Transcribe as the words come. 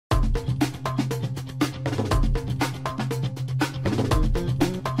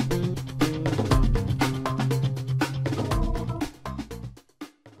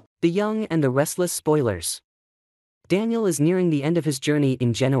The Young and the Restless spoilers. Daniel is nearing the end of his journey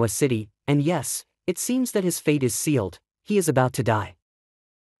in Genoa City, and yes, it seems that his fate is sealed. He is about to die.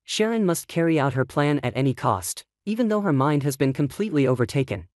 Sharon must carry out her plan at any cost, even though her mind has been completely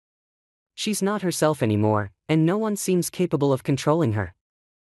overtaken. She's not herself anymore, and no one seems capable of controlling her.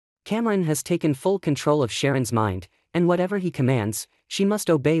 Cameron has taken full control of Sharon's mind, and whatever he commands, she must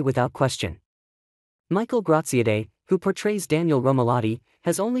obey without question. Michael Graziadei, who portrays Daniel Romolotti,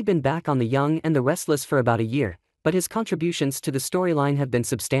 has only been back on The Young and the Restless for about a year, but his contributions to the storyline have been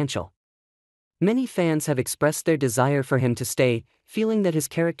substantial. Many fans have expressed their desire for him to stay, feeling that his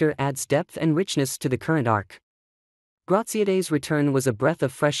character adds depth and richness to the current arc. Graziadei's return was a breath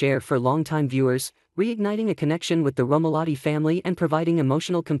of fresh air for longtime viewers, reigniting a connection with the Romolotti family and providing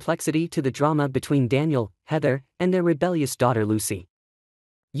emotional complexity to the drama between Daniel, Heather, and their rebellious daughter Lucy.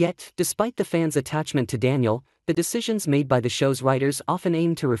 Yet, despite the fans' attachment to Daniel, the decisions made by the show's writers often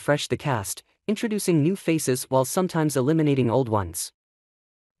aim to refresh the cast, introducing new faces while sometimes eliminating old ones.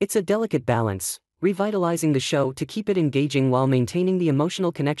 It's a delicate balance, revitalizing the show to keep it engaging while maintaining the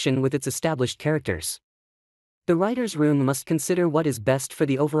emotional connection with its established characters. The writer's room must consider what is best for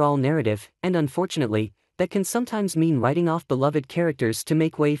the overall narrative, and unfortunately, that can sometimes mean writing off beloved characters to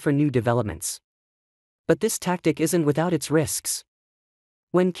make way for new developments. But this tactic isn't without its risks.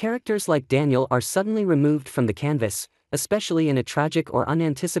 When characters like Daniel are suddenly removed from the canvas, especially in a tragic or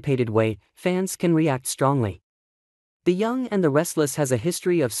unanticipated way, fans can react strongly. The Young and the Restless has a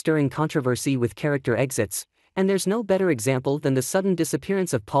history of stirring controversy with character exits, and there's no better example than the sudden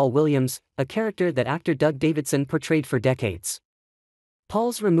disappearance of Paul Williams, a character that actor Doug Davidson portrayed for decades.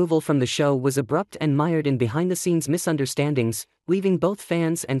 Paul's removal from the show was abrupt and mired in behind-the-scenes misunderstandings, leaving both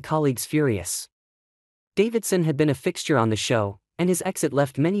fans and colleagues furious. Davidson had been a fixture on the show, and his exit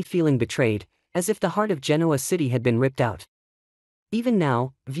left many feeling betrayed, as if the heart of Genoa City had been ripped out. Even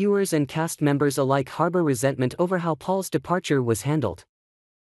now, viewers and cast members alike harbor resentment over how Paul's departure was handled.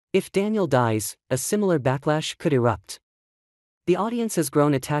 If Daniel dies, a similar backlash could erupt. The audience has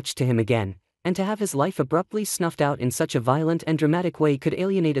grown attached to him again, and to have his life abruptly snuffed out in such a violent and dramatic way could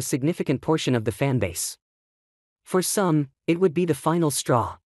alienate a significant portion of the fanbase. For some, it would be the final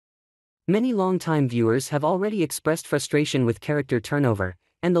straw. Many longtime viewers have already expressed frustration with character turnover,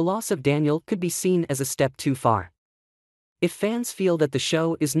 and the loss of Daniel could be seen as a step too far. If fans feel that the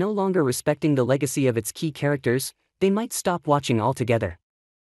show is no longer respecting the legacy of its key characters, they might stop watching altogether.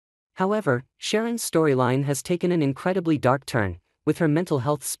 However, Sharon's storyline has taken an incredibly dark turn, with her mental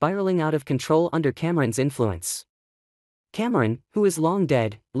health spiraling out of control under Cameron's influence. Cameron, who is long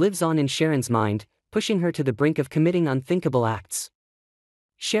dead, lives on in Sharon's mind, pushing her to the brink of committing unthinkable acts.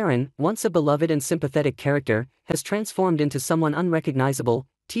 Sharon, once a beloved and sympathetic character, has transformed into someone unrecognizable,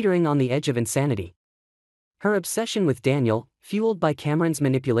 teetering on the edge of insanity. Her obsession with Daniel, fueled by Cameron's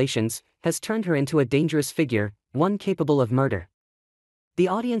manipulations, has turned her into a dangerous figure, one capable of murder. The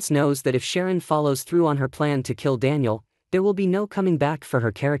audience knows that if Sharon follows through on her plan to kill Daniel, there will be no coming back for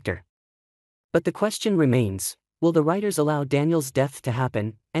her character. But the question remains, will the writers allow Daniel's death to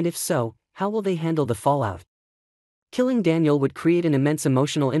happen, and if so, how will they handle the fallout? Killing Daniel would create an immense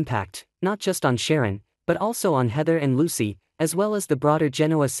emotional impact, not just on Sharon, but also on Heather and Lucy, as well as the broader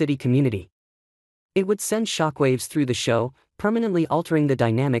Genoa City community. It would send shockwaves through the show, permanently altering the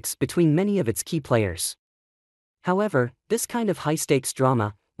dynamics between many of its key players. However, this kind of high-stakes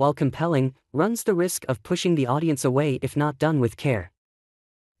drama, while compelling, runs the risk of pushing the audience away if not done with care.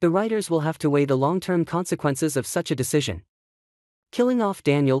 The writers will have to weigh the long-term consequences of such a decision. Killing off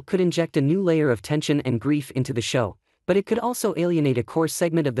Daniel could inject a new layer of tension and grief into the show, but it could also alienate a core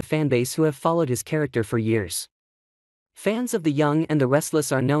segment of the fanbase who have followed his character for years. Fans of The Young and the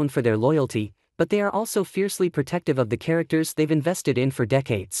Restless are known for their loyalty, but they are also fiercely protective of the characters they've invested in for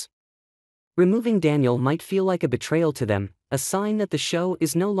decades. Removing Daniel might feel like a betrayal to them, a sign that the show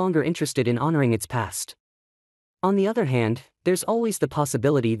is no longer interested in honoring its past. On the other hand, there's always the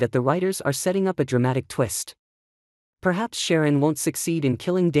possibility that the writers are setting up a dramatic twist. Perhaps Sharon won't succeed in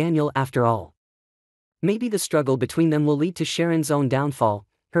killing Daniel after all. Maybe the struggle between them will lead to Sharon's own downfall,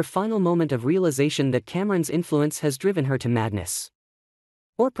 her final moment of realization that Cameron's influence has driven her to madness.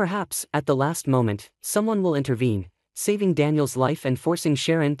 Or perhaps, at the last moment, someone will intervene, saving Daniel's life and forcing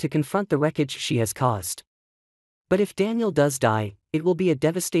Sharon to confront the wreckage she has caused. But if Daniel does die, it will be a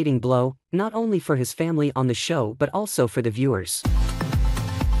devastating blow, not only for his family on the show but also for the viewers.